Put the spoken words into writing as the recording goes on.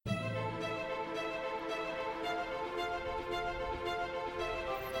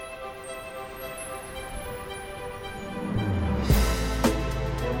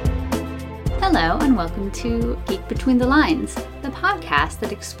Hello and welcome to Geek Between the Lines, the podcast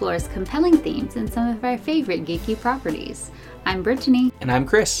that explores compelling themes in some of our favorite geeky properties. I'm Brittany. And I'm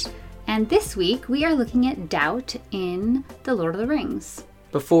Chris. And this week we are looking at doubt in The Lord of the Rings.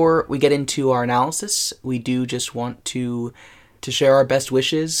 Before we get into our analysis, we do just want to share our best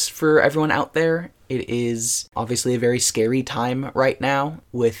wishes for everyone out there. It is obviously a very scary time right now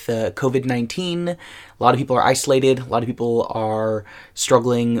with COVID-19. A lot of people are isolated. A lot of people are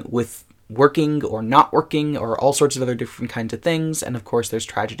struggling with working or not working or all sorts of other different kinds of things. And of course, there's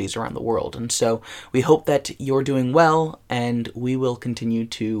tragedies around the world. And so we hope that you're doing well, and we will continue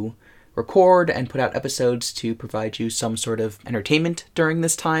to record and put out episodes to provide you some sort of entertainment during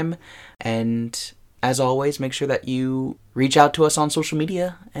this time. And as always, make sure that you reach out to us on social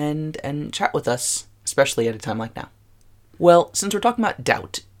media and chat with us, especially at a time like now. Well, since we're talking about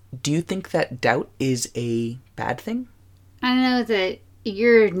doubt, do you think that doubt is a bad thing? I know that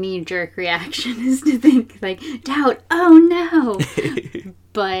your knee-jerk reaction is to think, like, doubt, oh no!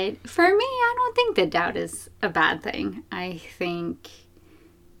 But for me, I don't think that doubt is a bad thing. I think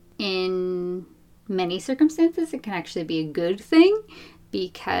in many circumstances it can actually be a good thing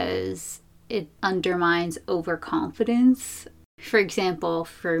because it undermines overconfidence. For example,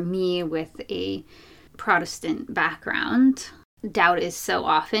 for me with a Protestant background, doubt is so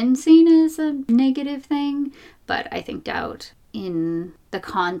often seen as a negative thing, but I think doubt in the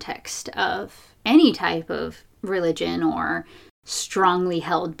context of any type of religion or strongly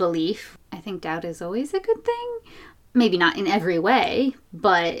held belief, I think doubt is always a good thing. Maybe not in every way,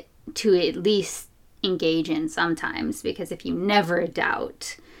 but to at least engage in sometimes, because if you never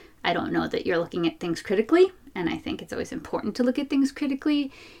doubt, I don't know that you're looking at things critically, and I think it's always important to look at things critically,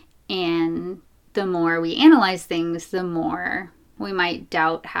 and the more we analyze things, the more we might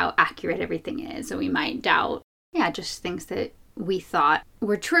doubt how accurate everything is, or we might doubt, just things that we thought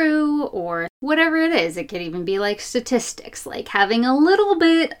were true, or whatever it is. It could even be like statistics, like having a little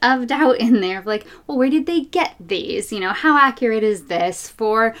bit of doubt in there of like, well, where did they get these? How accurate is this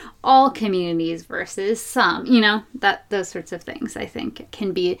for all communities versus some? Those sorts of things, I think,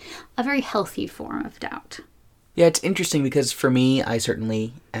 can be a very healthy form of doubt. Yeah, it's interesting because for me, I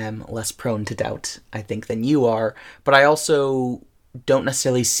certainly am less prone to doubt, I think, than you are, but I also don't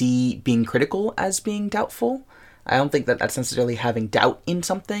necessarily see being critical as being doubtful. I don't think that that's necessarily having doubt in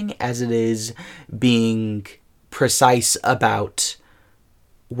something as it is being precise about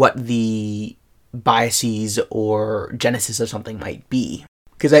what the biases or genesis of something might be.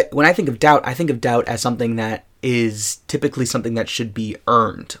 Because when I think of doubt as something that is typically something that should be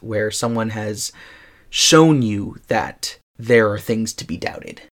earned, where someone has shown you that there are things to be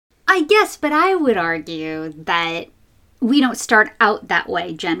doubted. I guess, but I would argue that we don't start out that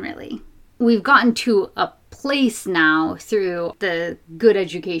way generally. We've gotten to a place now through the good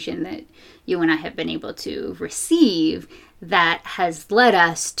education that you and I have been able to receive that has led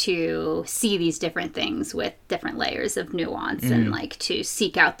us to see these different things with different layers of nuance and like to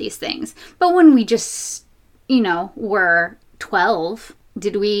seek out these things. But when we just, were 12,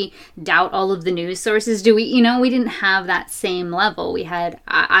 did we doubt all of the news sources? We didn't have that same level. We had,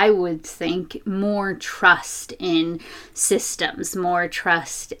 I would think, more trust in systems, more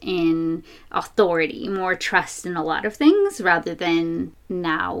trust in authority, more trust in a lot of things, rather than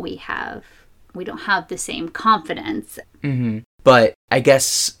now we don't have the same confidence. Mm-hmm. But I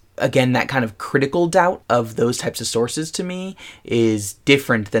guess, again, that kind of critical doubt of those types of sources to me is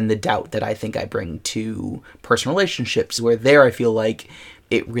different than the doubt that I think I bring to personal relationships, where there I feel like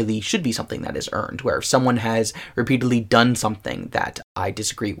it really should be something that is earned, where if someone has repeatedly done something that I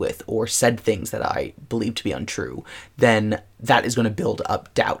disagree with or said things that I believe to be untrue, then that is going to build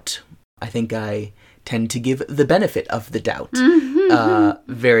up doubt. I think I tend to give the benefit of the doubt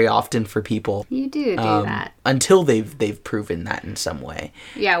very often for people. You do that. Until they've proven that in some way.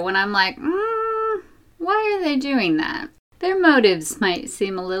 Yeah, when I'm like, why are they doing that? Their motives might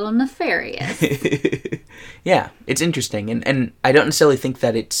seem a little nefarious. Yeah, it's interesting. And I don't necessarily think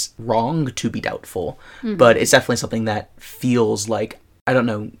that it's wrong to be doubtful, but it's definitely something that feels like, I don't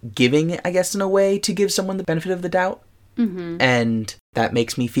know, giving, I guess, in a way to give someone the benefit of the doubt. Mm-hmm. And that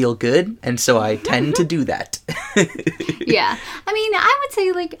makes me feel good, and so I tend to do that. Yeah. I mean, I would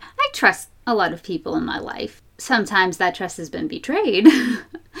say, like, I trust a lot of people in my life. Sometimes that trust has been betrayed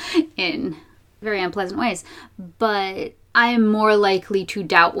in very unpleasant ways, but I am more likely to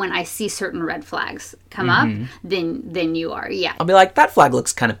doubt when I see certain red flags come up than you are. Yeah. I'll be like, that flag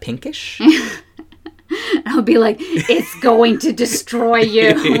looks kind of pinkish. I'll be like, it's going to destroy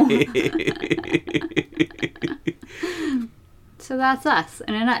you. So that's us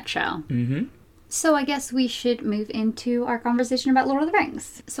in a nutshell. Mm-hmm. So I guess we should move into our conversation about Lord of the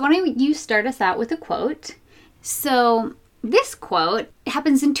Rings. So why don't you start us out with a quote? So this quote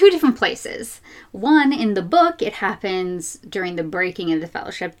happens in two different places. One, in the book, it happens during the breaking of the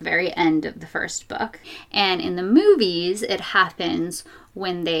Fellowship, the very end of the first book. And in the movies, it happens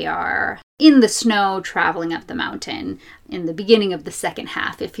when they are in the snow traveling up the mountain in the beginning of the second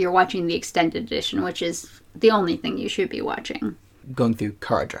half, if you're watching the extended edition, which is the only thing you should be watching. Going through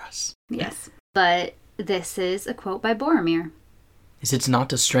Caradhras. Yes. But this is a quote by Boromir. Is it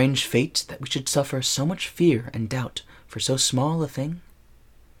not a strange fate that we should suffer so much fear and doubt for so small a thing?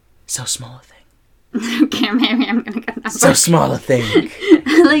 So small a thing. Okay, maybe I'm gonna get that. So small a thing.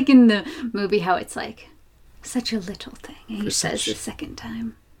 I like in the movie how it's like, such a little thing. And he says the second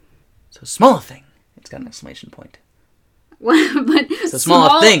time. So small a thing. It's got an exclamation point. But so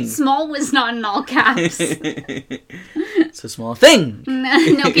small a thing. Small was not in all caps. So small a thing.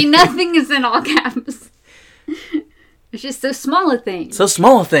 No, okay, nothing is in all caps. It's just so small a thing. So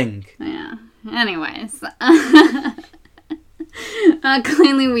small a thing. Yeah. Anyways.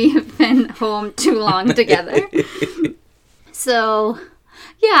 Clearly we have been home too long together. So,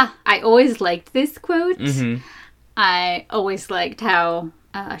 yeah, I always liked this quote. Mm-hmm. I always liked how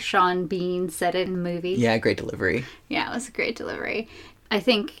Sean Bean said it in the movie. Yeah, great delivery. Yeah, it was a great delivery. I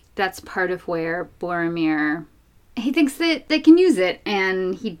think that's part of where Boromir, he thinks that they can use it,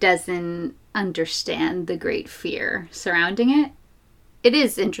 and he doesn't understand the great fear surrounding it. It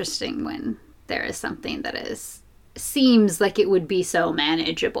is interesting when there is something that seems like it would be so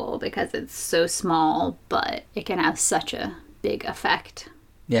manageable because it's so small, but it can have such a big effect.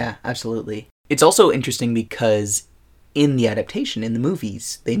 Yeah, absolutely. It's also interesting because in the adaptation, in the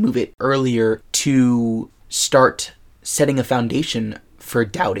movies, they move it earlier to start setting a foundation for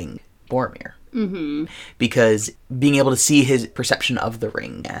doubting Boromir. Mm-hmm. Because being able to see his perception of the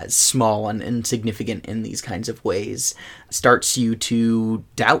ring as small and insignificant in these kinds of ways starts you to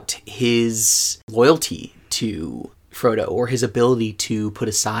doubt his loyalty to Frodo or his ability to put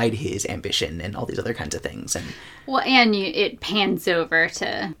aside his ambition and all these other kinds of things. And it pans over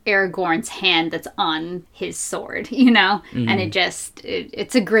to Aragorn's hand that's on his sword, mm-hmm. And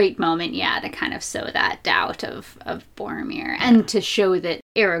it's a great moment, to kind of sow that doubt of Boromir and to show that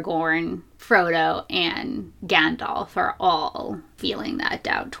Aragorn, Frodo, and Gandalf are all feeling that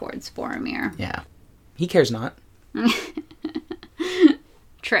doubt towards Boromir. Yeah. He cares not.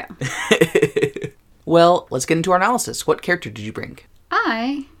 True. Well, let's get into our analysis. What character did you bring?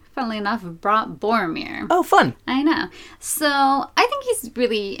 I, funnily enough, brought Boromir. Oh, fun. I know. So, I think he's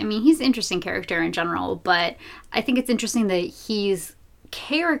an interesting character in general, but I think it's interesting that he's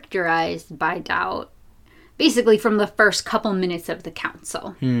characterized by doubt basically from the first couple minutes of the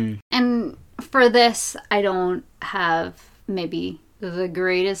council. And for this, I don't have maybe the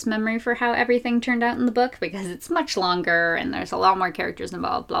greatest memory for how everything turned out in the book because it's much longer and there's a lot more characters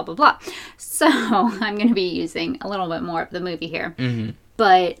involved, blah, blah, blah. So I'm going to be using a little bit more of the movie here. Mm-hmm.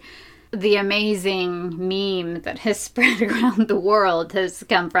 But the amazing meme that has spread around the world has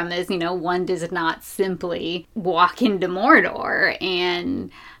come from this, one does not simply walk into Mordor and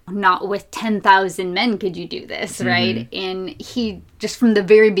not with 10,000 men could you do this, right? Mm-hmm. And he, just from the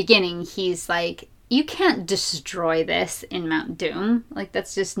very beginning, he's like, you can't destroy this in Mount Doom. Like,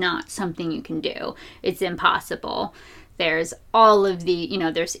 that's just not something you can do. It's impossible. There's all of the,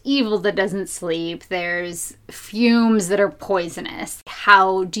 there's evil that doesn't sleep. There's fumes that are poisonous.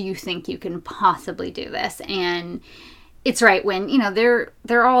 How do you think you can possibly do this? And it's right when,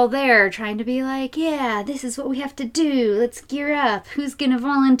 they're all there trying to be like, yeah, this is what we have to do. Let's gear up. Who's going to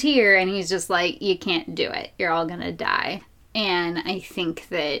volunteer? And he's just like, you can't do it. You're all going to die. And I think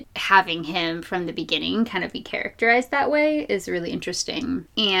that having him from the beginning kind of be characterized that way is really interesting.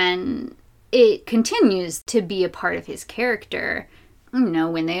 And it continues to be a part of his character,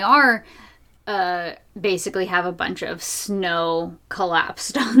 when they are basically have a bunch of snow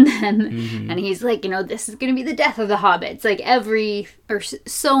collapsed on them. Mm-hmm. And he's like, this is going to be the death of the hobbits. Like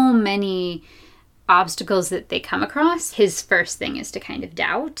so many obstacles that they come across, his first thing is to kind of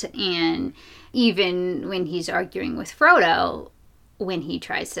doubt. And even when he's arguing with Frodo, when he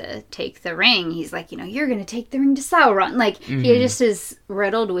tries to take the ring, he's like, you're going to take the ring to Sauron. Like, mm-hmm. He just is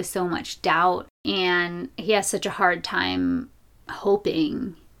riddled with so much doubt. And he has such a hard time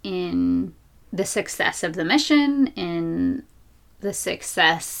hoping in the success of the mission, in the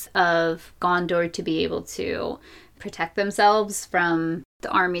success of Gondor to be able to protect themselves from the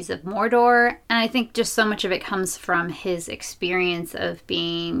armies of Mordor. And I think just so much of it comes from his experience of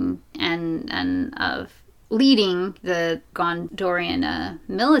being and of leading the Gondorian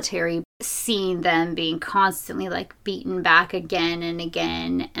military, seeing them being constantly like beaten back again and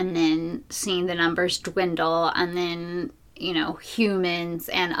again, and then seeing the numbers dwindle, and then, you know, humans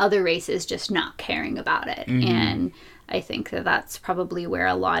and other races just not caring about it. And I think that that's probably where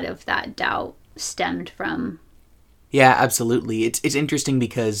a lot of that doubt stemmed from. Yeah, absolutely. It's interesting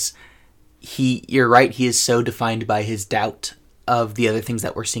because you're right, he is so defined by his doubt of the other things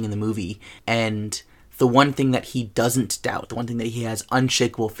that we're seeing in the movie. And the one thing that he doesn't doubt, the one thing that he has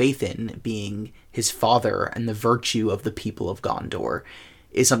unshakable faith in, being his father and the virtue of the people of Gondor,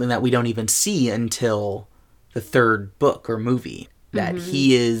 is something that we don't even see until the third book or movie. That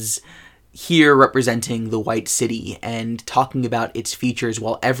he is here representing the White City and talking about its features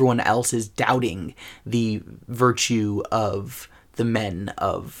while everyone else is doubting the virtue of the men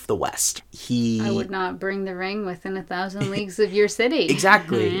of the West. I would not bring the ring within 1,000 leagues of your city.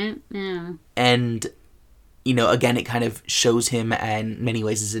 Exactly. Yeah. And, you know, again, it kind of shows him in many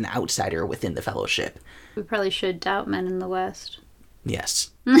ways as an outsider within the Fellowship. We probably should doubt men in the West.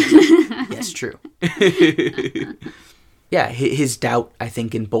 Yes. Yes, true. Yeah, his doubt, I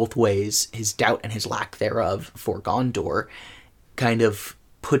think, in both ways, his doubt and his lack thereof for Gondor, kind of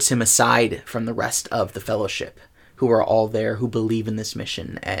puts him aside from the rest of the Fellowship, who are all there, who believe in this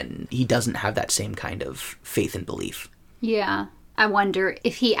mission, and he doesn't have that same kind of faith and belief. Yeah. I wonder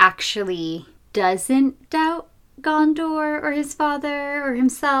if he actually doesn't doubt Gondor or his father or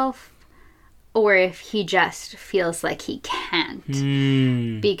himself, or if he just feels like he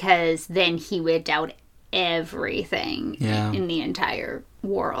can't. Because then he would doubt everything in the entire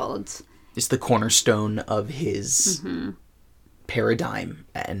world. It's the cornerstone of his paradigm,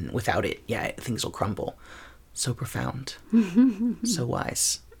 and without it, things will crumble. So profound. So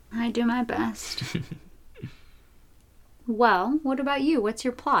wise. I do my best. Well, what about you? What's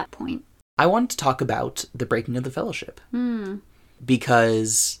your plot point? I want to talk about the breaking of the Fellowship.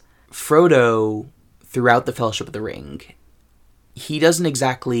 Because Frodo, throughout the Fellowship of the Ring, he doesn't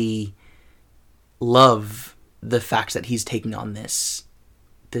exactly love the fact that he's taking on this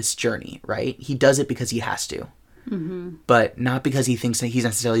journey, right? He does it because he has to. But not because he thinks that he's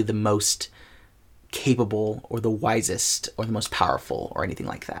necessarily the most capable or the wisest or the most powerful or anything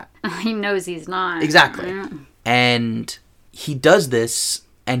like that. He knows he's not. Exactly. Yeah. And he does this,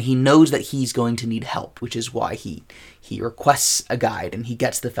 and he knows that he's going to need help, which is why he requests a guide, and he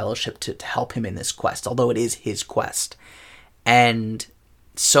gets the Fellowship to help him in this quest, although it is his quest. And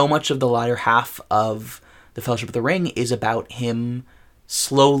so much of the latter half of the Fellowship of the Ring is about him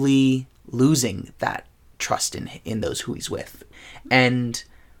slowly losing that trust in those who he's with. And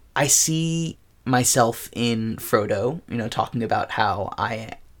I see myself in Frodo, you know, talking about how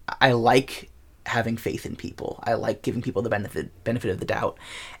I like having faith in people. I like giving people the benefit of the doubt,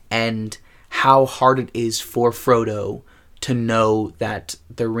 and how hard it is for Frodo to know that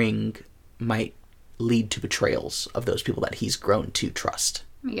the ring might lead to betrayals of those people that he's grown to trust.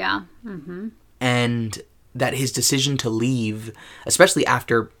 Yeah. And that his decision to leave, especially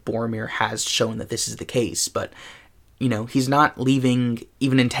after Boromir has shown that this is the case, but, you know, he's not leaving,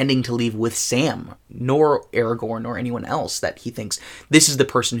 even intending to leave with Sam, nor Aragorn, or anyone else, that he thinks, this is the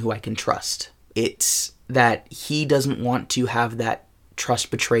person who I can trust. It's that he doesn't want to have that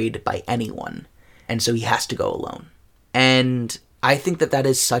trust betrayed by anyone, and so he has to go alone. And I think that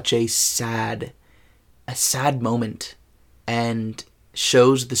is such a sad moment, and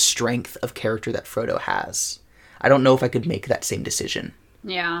shows the strength of character that Frodo has. I don't know if I could make that same decision.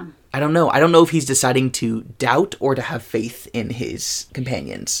 Yeah. I don't know. I don't know if he's deciding to doubt or to have faith in his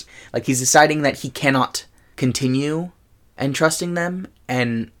companions. Like, he's deciding that he cannot continue and trusting them,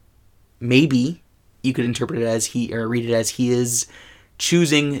 and maybe you could interpret it as read it as he is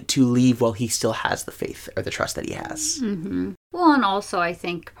choosing to leave while he still has the faith or the trust that he has. Well, and also I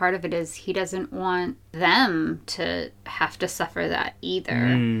think part of it is he doesn't want them to have to suffer that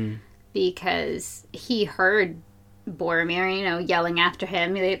either, because he heard Boromir, you know, yelling after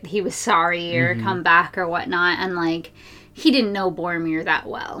him. He was sorry or come back or whatnot, and like, he didn't know Boromir that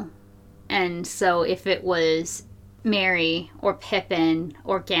well. And so if it was Merry or Pippin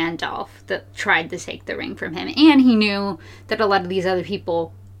or Gandalf that tried to take the ring from him, and he knew that a lot of these other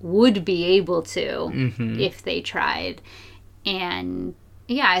people would be able to if they tried. And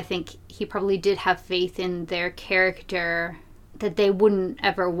yeah, I think he probably did have faith in their character, that they wouldn't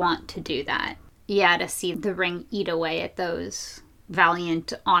ever want to do that. Yeah, to see the ring eat away at those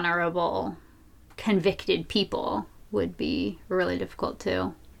valiant, honorable, convicted people would be really difficult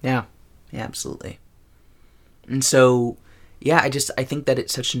too. Yeah, absolutely. And so, yeah, I think that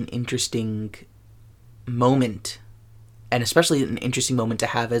it's such an interesting moment and especially an interesting moment to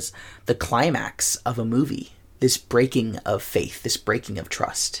have as the climax of a movie. This breaking of faith, this breaking of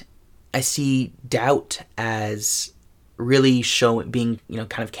trust. I see doubt as really being,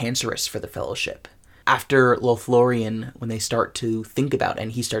 kind of cancerous for the Fellowship. After Lothlorien, when they start to think about,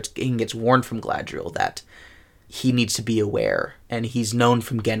 and he gets warned from Galadriel that he needs to be aware, and he's known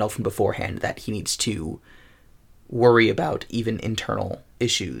from Gandalf from beforehand that he needs to worry about even internal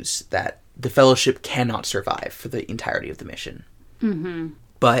issues, that the Fellowship cannot survive for the entirety of the mission. Mm-hmm.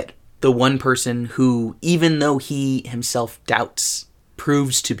 But the one person who, even though he himself doubts,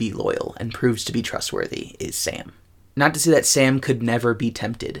 proves to be loyal and proves to be trustworthy is Sam. Not to say that Sam could never be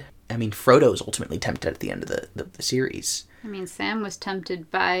tempted. I mean, Frodo's ultimately tempted at the end of the series. I mean, Sam was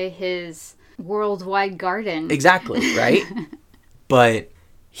tempted by his worldwide garden. Exactly, right? But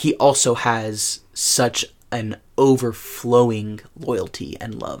he also has such an overflowing loyalty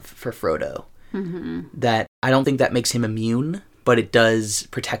and love for Frodo that I don't think that makes him immune, but it does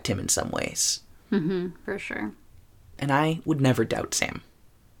protect him in some ways. Mm-hmm, for sure. And I would never doubt Sam,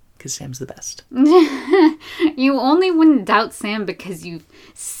 because Sam's the best. You only wouldn't doubt Sam because you've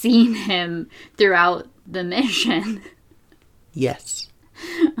seen him throughout the mission. Yes.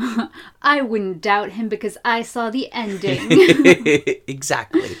 I wouldn't doubt him because I saw the ending.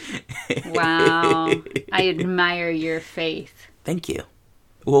 Exactly. Wow. I admire your faith. Thank you.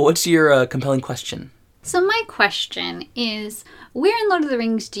 Well, what's your compelling question? So my question is, where in Lord of the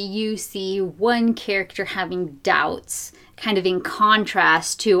Rings do you see one character having doubts, kind of in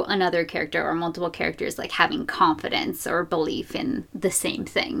contrast to another character or multiple characters, like having confidence or belief in the same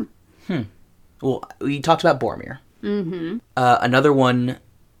thing? Well, we talked about Boromir. Mm-hmm. Another one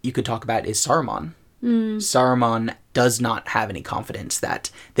you could talk about is Saruman. Saruman does not have any confidence that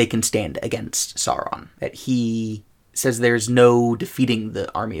they can stand against Sauron. That he says there's no defeating the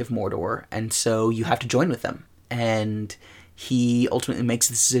army of Mordor, and so you have to join with them. And he ultimately makes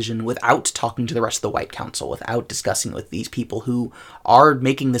the decision without talking to the rest of the White Council, without discussing with these people who are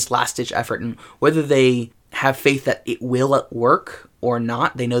making this last-ditch effort. And whether they have faith that it will work or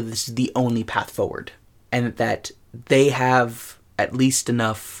not, they know this is the only path forward. And that they have at least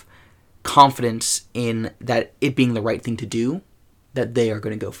enough confidence in that it being the right thing to do, that they are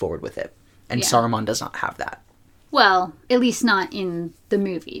going to go forward with it. And Saruman does not have that. Well, at least not in the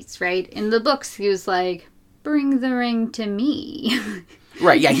movies, right? In the books, he was like, bring the ring to me.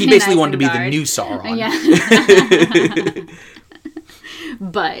 Right, yeah, he basically wanted to be the new Sauron. Yeah.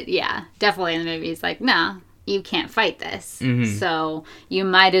 But, yeah, definitely in the movies, like, nah, you can't fight this. Mm-hmm. So you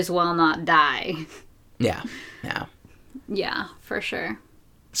might as well not die. Yeah. Yeah, for sure.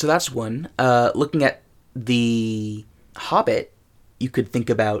 So that's one. Looking at The Hobbit, you could think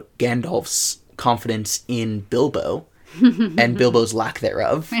about Gandalf's confidence in Bilbo and Bilbo's lack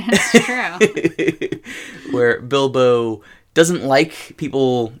thereof. That's true. Where Bilbo doesn't like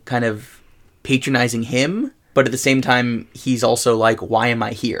people kind of patronizing him, but at the same time, he's also like, why am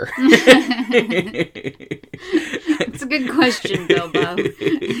I here? It's a good question, Bilbo.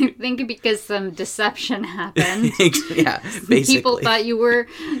 I think because some deception happened. Yeah, basically. People thought you were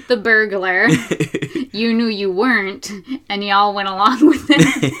the burglar. You knew you weren't, and y'all went along with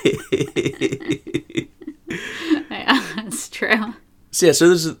it. Yeah, that's true. So yeah, so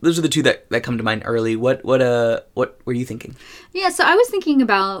those are the two that come to mind early. What were you thinking? Yeah, so I was thinking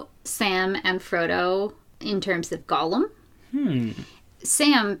about Sam and Frodo in terms of Gollum.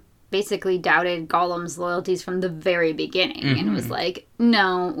 Sam basically doubted Gollum's loyalties from the very beginning and was like,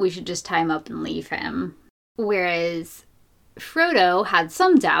 no, we should just tie him up and leave him. Whereas Frodo had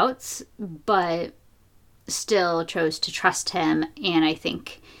some doubts, but still chose to trust him, and I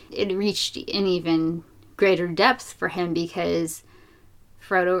think it reached an even greater depth for him because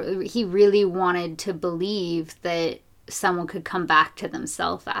Frodo, he really wanted to believe that someone could come back to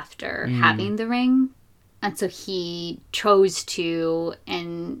themselves after having the ring. And so he chose to,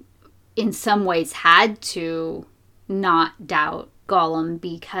 and in some ways had to, not doubt Gollum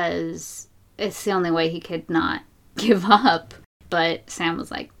because it's the only way he could not give up. But Sam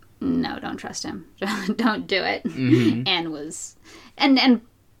was like, no, don't trust him. Don't do it. Mm-hmm. And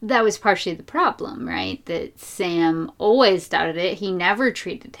that was partially the problem, right? That Sam always doubted it. He never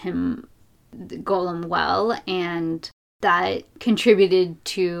treated Gollum well, and that contributed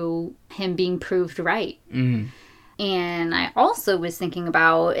to him being proved right. Mm-hmm. And I also was thinking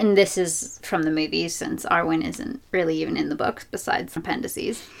about, and this is from the movies since Arwen isn't really even in the books besides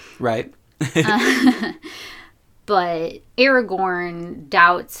appendices. Right. But Aragorn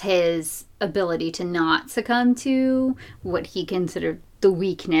doubts his ability to not succumb to what he considered the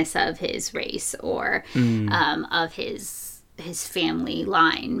weakness of his race or of his family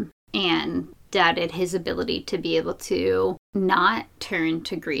line. And doubted his ability to be able to not turn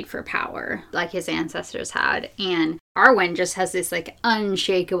to greed for power like his ancestors had. And Arwen just has this like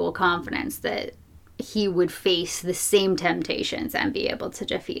unshakable confidence that he would face the same temptations and be able to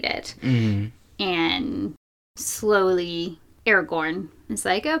defeat it. And slowly Aragorn is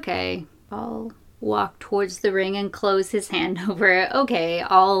like, okay, I'll walk towards the ring and close his hand over it. Okay,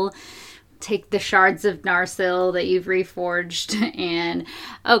 I'll take the shards of Narsil that you've reforged, and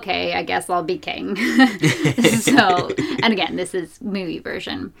okay, I guess I'll be king. So, and again, this is movie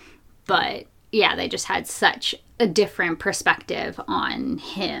version, but yeah, they just had such a different perspective on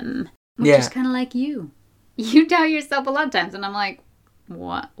him, which is kind of like you. You doubt yourself a lot of times, and I'm like,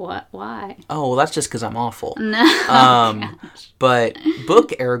 what, why? Oh, well, that's just because I'm awful. No. But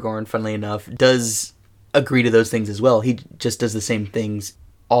book Aragorn, funnily enough, does agree to those things as well. He just does the same things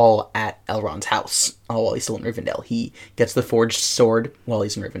all at Elrond's house while he's still in Rivendell. He gets the forged sword while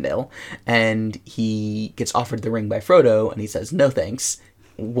he's in Rivendell, and he gets offered the ring by Frodo, and he says no thanks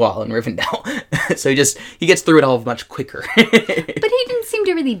while in Rivendell. So he gets through it all much quicker. But he didn't seem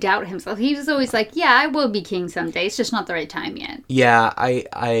to really doubt himself. He was always like, yeah, I will be king someday. It's just not the right time yet. Yeah,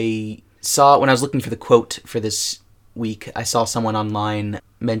 I saw, when I was looking for the quote for this week, I saw someone online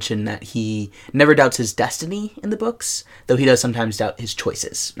mention that he never doubts his destiny in the books, though he does sometimes doubt his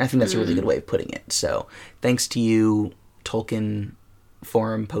choices. And I think that's a really good way of putting it. So thanks to you, Tolkien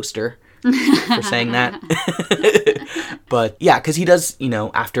forum poster, for saying that. But yeah, because he does,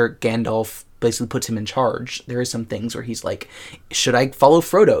 after Gandalf basically puts him in charge, there is some things where he's like, should I follow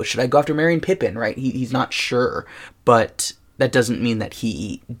Frodo? Should I go after Merry and Pippin? Right? He's not sure. But that doesn't mean that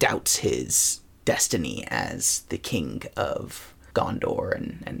he doubts his destiny as the king of Gondor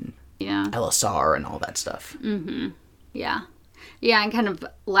and Elisar and all that stuff. Yeah, and kind of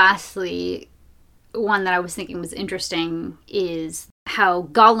lastly, one that I was thinking was interesting is how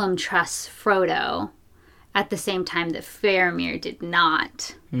Gollum trusts Frodo at the same time that Faramir did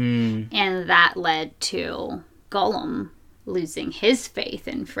not. And that led to Gollum losing his faith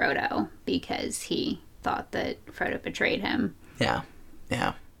in Frodo because he thought that Frodo betrayed him. Yeah.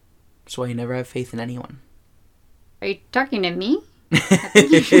 That's why you never have faith in anyone. Are you talking to me? I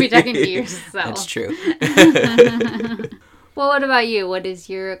think you should be talking to yourself. That's true. Well, what about you? What is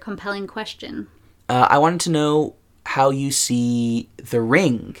your compelling question? I wanted to know how you see the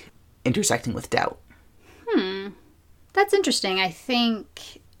ring intersecting with doubt. That's interesting. I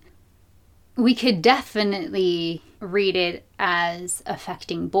think we could definitely read it as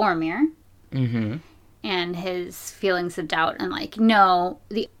affecting Boromir. And his feelings of doubt and like, no,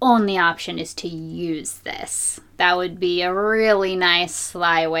 the only option is to use this. That would be a really nice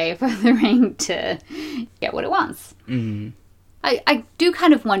sly way for the ring to get what it wants. I do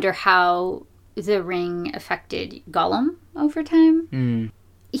kind of wonder how the ring affected Gollum over time.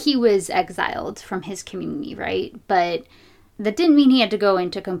 He was exiled from his community, right? But that didn't mean he had to go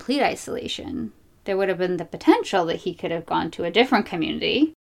into complete isolation. There would have been the potential that he could have gone to a different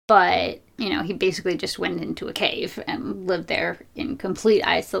community. But, he basically just went into a cave and lived there in complete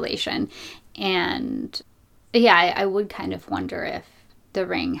isolation. And, yeah, I would kind of wonder if the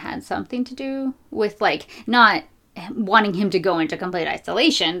ring had something to do with, like, not wanting him to go into complete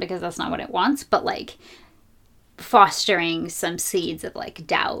isolation, because that's not what it wants, but, like, fostering some seeds of, like,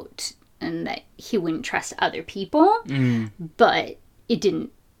 doubt and that he wouldn't trust other people. But it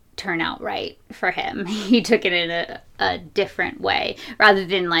didn't turn out right for him. He took it in a different way, rather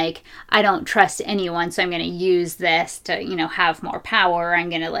than like, I don't trust anyone, so I'm going to use this to, have more power. I'm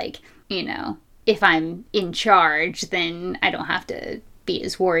going to like, if I'm in charge, then I don't have to be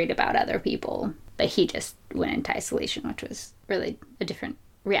as worried about other people. But he just went into isolation, which was really a different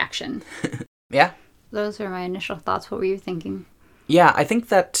reaction. Yeah. Those are my initial thoughts. What were you thinking? Yeah, I think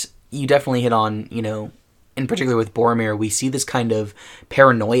that you definitely hit on, in particular with Boromir, we see this kind of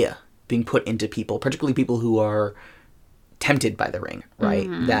paranoia being put into people, particularly people who are tempted by the ring, right?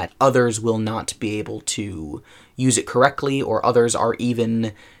 That others will not be able to use it correctly, or others are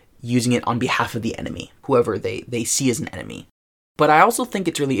even using it on behalf of the enemy, whoever they see as an enemy. But I also think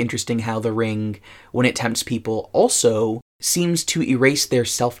it's really interesting how the ring, when it tempts people, also seems to erase their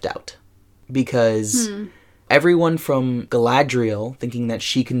self-doubt. Because everyone from Galadriel thinking that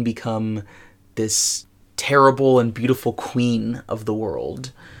she can become this terrible and beautiful queen of the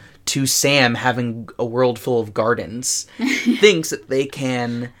world, to Sam having a world full of gardens, thinks that they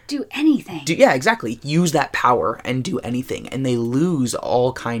can do anything. Yeah, exactly. Use that power and do anything. And they lose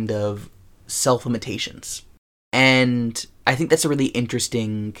all kind of self-limitations. And I think that's a really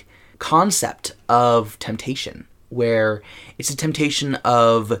interesting concept of temptation. where it's a temptation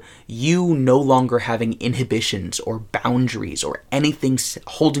of you no longer having inhibitions or boundaries or anything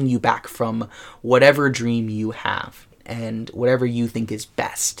holding you back from whatever dream you have and whatever you think is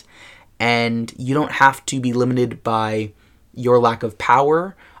best. And you don't have to be limited by your lack of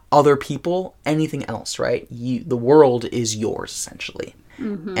power, other people, anything else, right? The world is yours, essentially.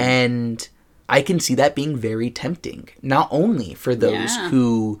 Mm-hmm. And I can see that being very tempting, not only for those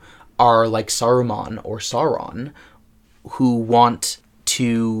who are like Saruman or Sauron, who want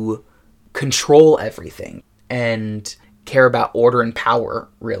to control everything and care about order and power,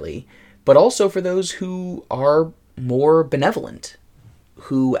 really, but also for those who are more benevolent,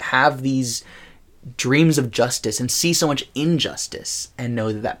 who have these dreams of justice and see so much injustice and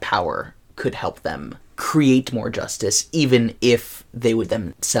know that that power could help them create more justice, even if they would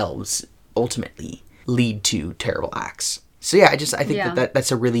themselves ultimately lead to terrible acts. So yeah, I think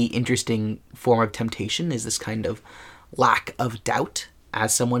that's a really interesting form of temptation, is this kind of lack of doubt.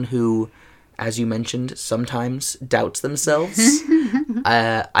 As someone who, as you mentioned, sometimes doubts themselves,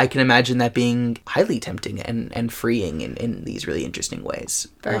 I can imagine that being highly tempting and freeing in these really interesting ways.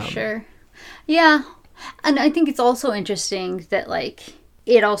 For sure. Yeah. And I think it's also interesting that, like,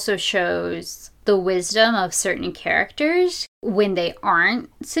 it also shows the wisdom of certain characters when they aren't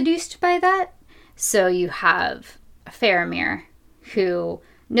seduced by that. So you have Faramir, who,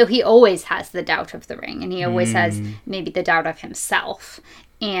 no, he always has the doubt of the ring, and he always has maybe the doubt of himself.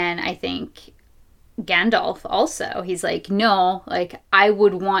 And I think Gandalf also, he's like, no, like, I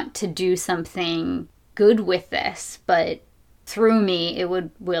would want to do something good with this, but through me, it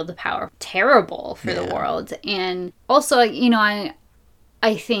would wield the power terrible for the world. And also, you know,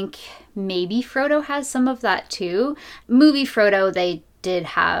 I think maybe Frodo has some of that too. Movie Frodo, they did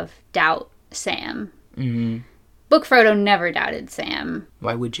have doubt Sam. Mm-hmm. Book Frodo never doubted Sam.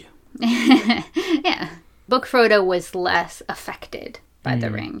 Why would you? Yeah. Book Frodo was less affected by the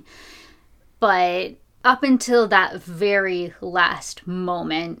ring. But up until that very last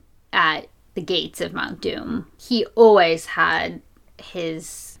moment at the gates of Mount Doom, he always had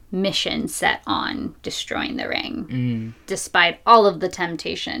his mission set on destroying the ring, despite all of the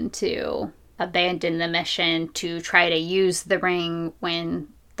temptation to abandon the mission, to try to use the ring when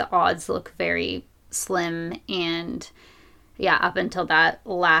the odds look very slim. And yeah, up until that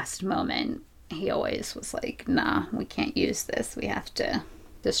last moment, he always was like, nah, we can't use this, we have to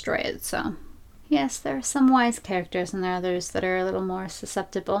destroy it. So yes, there are some wise characters and there are others that are a little more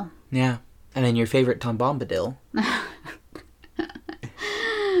susceptible. Yeah. And then your favorite Tom Bombadil.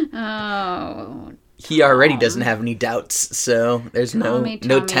 Oh, he already doesn't have any doubts, so there's no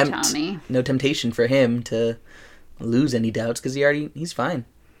temptation for him to lose any doubts, because he's fine.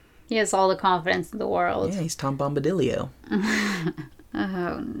 He has all the confidence in the world. Yeah, he's Tom Bombadilio.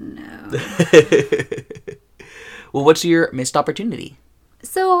 Oh no. Well, what's your missed opportunity?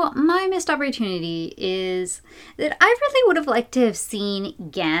 So my missed opportunity is that I really would have liked to have seen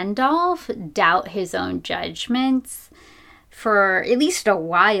Gandalf doubt his own judgments for at least a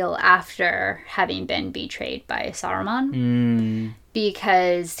while after having been betrayed by Saruman.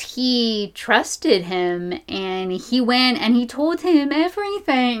 Because he trusted him and he went and he told him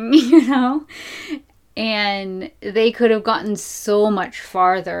everything, you know? And they could have gotten so much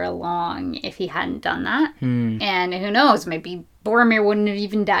farther along if he hadn't done that. And who knows, maybe Boromir wouldn't have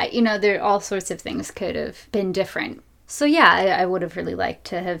even died. You know, there all sorts of things could have been different. So yeah, I would have really liked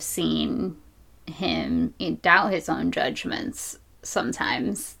to have seen him doubt his own judgments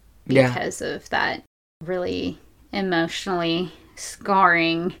sometimes because of that really emotionally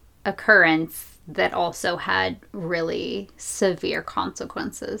scarring occurrence that also had really severe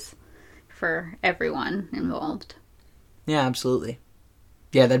consequences for everyone involved. Yeah, absolutely.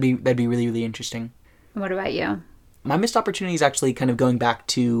 Yeah, that'd be really, really interesting. What about you? My missed opportunity is actually kind of going back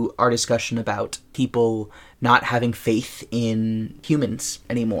to our discussion about people not having faith in humans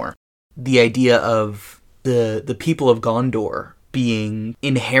anymore. The idea of the people of Gondor being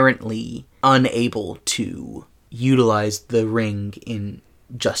inherently unable to utilize the ring in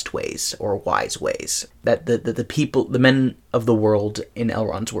just ways or wise ways. That the people, the men of the world, in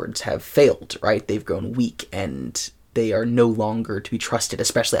Elrond's words, have failed, right? They've grown weak and they are no longer to be trusted,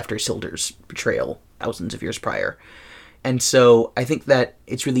 especially after Isildur's betrayal thousands of years prior. And so I think that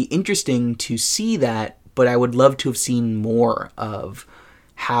it's really interesting to see that, but I would love to have seen more of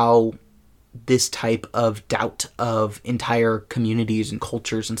how this type of doubt of entire communities and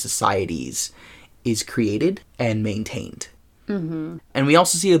cultures and societies is created and maintained. Mm-hmm. And we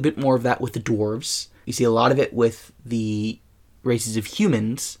also see a bit more of that with the dwarves. You see a lot of it with the races of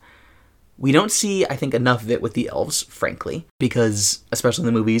humans, We don't see, I think, enough of it with the elves, frankly, because, especially in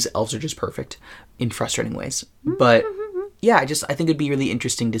the movies, elves are just perfect in frustrating ways. But, yeah, I think it'd be really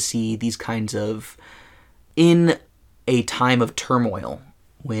interesting to see these kinds of, in a time of turmoil,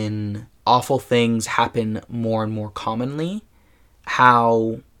 when awful things happen more and more commonly,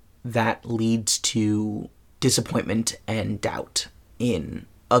 how that leads to disappointment and doubt in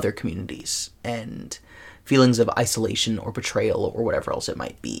other communities, and feelings of isolation or betrayal or whatever else it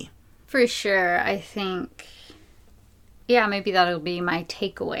might be. For sure, I think, yeah, maybe that'll be my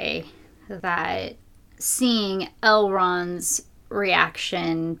takeaway, that seeing Elrond's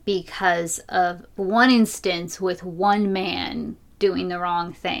reaction because of one instance with one man doing the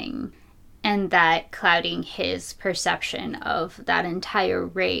wrong thing, and that clouding his perception of that entire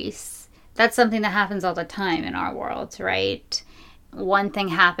race. That's something that happens all the time in our world, right? One thing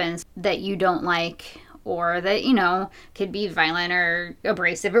happens that you don't like, or that, could be violent or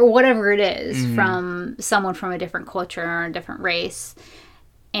abrasive or whatever it is from someone from a different culture or a different race.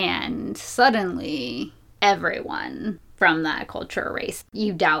 And suddenly, everyone from that culture or race,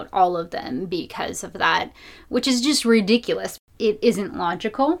 you doubt all of them because of that, which is just ridiculous. It isn't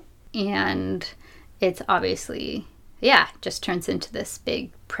logical, and it's obviously, just turns into this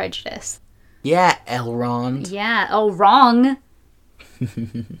big prejudice. Yeah, Elrond. Yeah, wrong.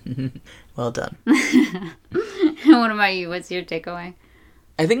 Well done. What about you? What's your takeaway?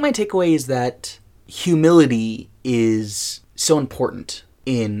 I think my takeaway is that humility is so important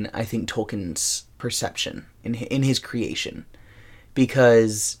in, I think, Tolkien's perception, in his creation.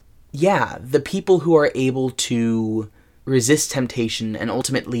 Because, the people who are able to resist temptation and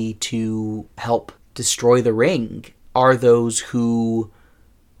ultimately to help destroy the ring are those who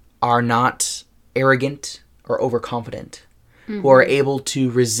are not arrogant or overconfident, who are able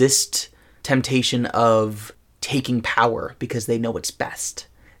to resist temptation of taking power because they know what's best.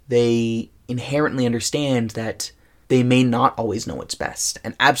 They inherently understand that they may not always know what's best,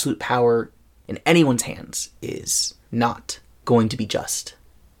 and absolute power in anyone's hands is not going to be just.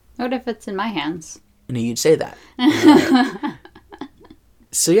 What if it's in my hands? I knew you'd say that.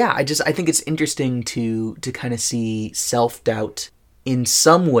 So I think it's interesting to kind of see self-doubt in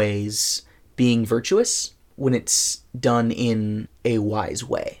some ways being virtuous when it's done in a wise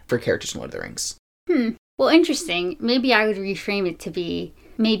way for characters in Lord of the Rings. Well, interesting. Maybe I would reframe it to be,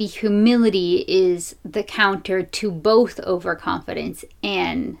 maybe humility is the counter to both overconfidence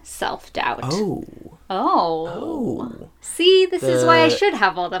and self-doubt. Oh. See, this is why I should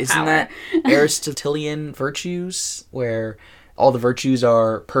have all the power. Isn't that Aristotelian virtues, where all the virtues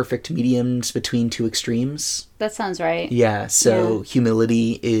are perfect mediums between two extremes? That sounds right. Yeah, so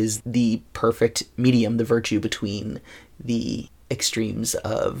humility is the perfect medium, the virtue between the extremes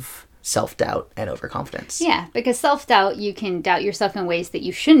of self-doubt and overconfidence. Yeah, because self-doubt, you can doubt yourself in ways that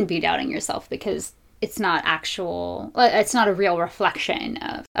you shouldn't be doubting yourself, because it's not a real reflection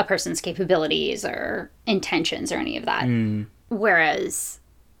of a person's capabilities or intentions or any of that. Whereas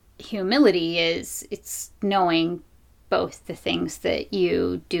humility it's knowing both the things that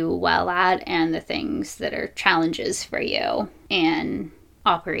you do well at and the things that are challenges for you, and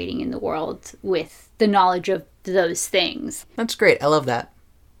operating in the world with the knowledge of those things. That's great. I love that.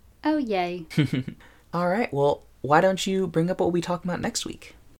 Oh, yay. All right. Well, why don't you bring up what we talk about next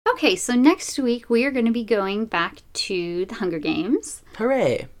week? Okay, so next week we are going to be going back to the Hunger Games.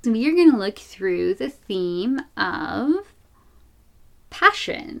 Hooray. We are going to look through the theme of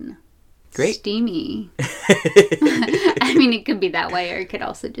passion. Great. Steamy. I mean, it could be that way, or it could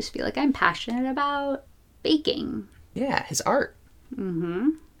also just be like, I'm passionate about baking. Yeah, his art. Mm-hmm.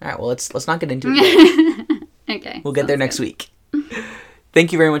 All right, well, let's not get into it yet. Okay. We'll get there next week.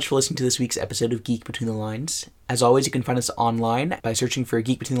 Thank you very much for listening to this week's episode of Geek Between the Lines. As always, you can find us online by searching for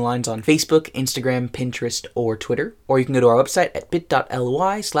Geek Between the Lines on Facebook, Instagram, Pinterest, or Twitter. Or you can go to our website at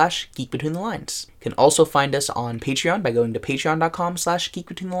bit.ly/geekbetweenthelines. You can also find us on Patreon by going to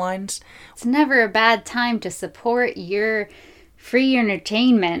patreon.com/geekbetweenthelines. It's never a bad time to support your free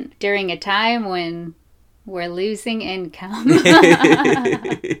entertainment during a time when we're losing income.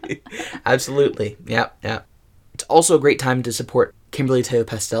 Absolutely. Yep. It's also a great time to support Kimberly Teo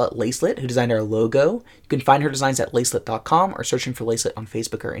Pastel at Lacelet, who designed our logo. You can find her designs at lacelet.com or searching for Lacelet on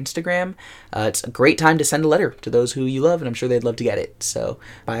Facebook or Instagram. It's a great time to send a letter to those who you love, and I'm sure they'd love to get it. So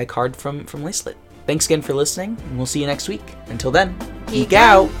buy a card from Lacelet. Thanks again for listening, and we'll see you next week. Until then, geek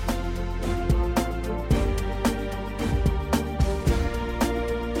out!